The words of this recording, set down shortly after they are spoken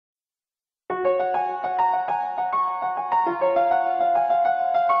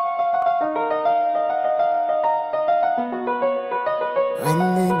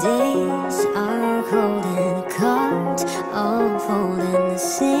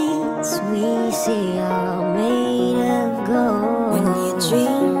we see are made of gold. When your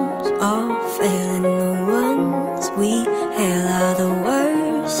dreams all fail and the ones we hail are the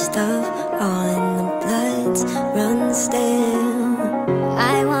worst of all, and the bloods run still.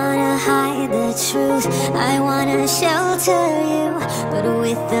 I wanna hide the truth, I wanna shelter you, but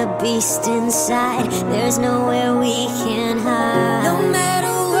with the beast inside, there's nowhere we can hide. No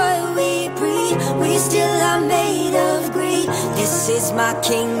matter what we breed, we still are made of greed. This is my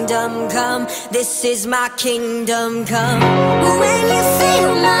kingdom come, this is my kingdom come. When you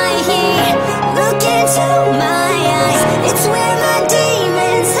feel my heat, look into my eyes. It's where my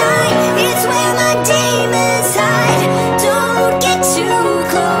demons hide, it's where my demons hide. Don't get too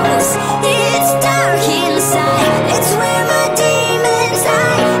close, it's dark inside. It's where my demons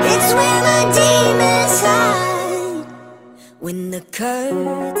hide, it's where my demons hide. When the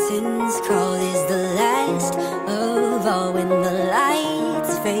curtains call is the last of all. When the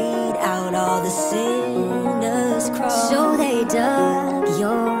lights fade out, all the sinners crawl. So they dug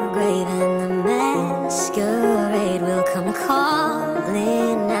your grave, and the masquerade will come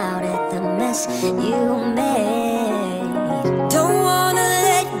calling out at the mess you made. Don't wanna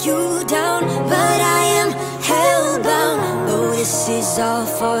let you down, but I am hellbound. Oh, this is all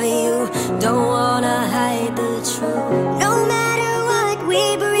for you, don't wanna hide the truth. No matter what we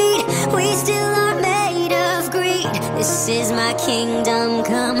breed, we still are made of greed. This is my kingdom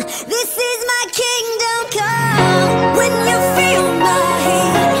come, this is my kingdom come. When you feel my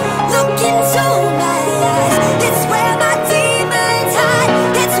heat, look into my eyes. It's where my demons hide,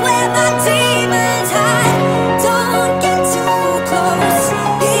 it's where my demons hide. Don't get too close,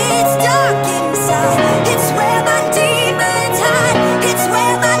 it's dark inside. It's where my demons hide, it's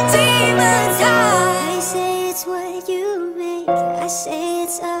where my demons hide. I say it's what you make, I say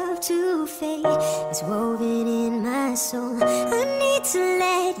it's up to fate. It's woven in my soul, I need to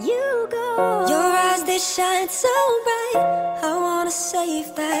let you go. Your eyes, they shine so bright, I wanna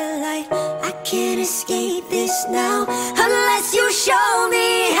save that light. I can't escape this now, unless you show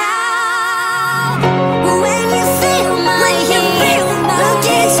me how.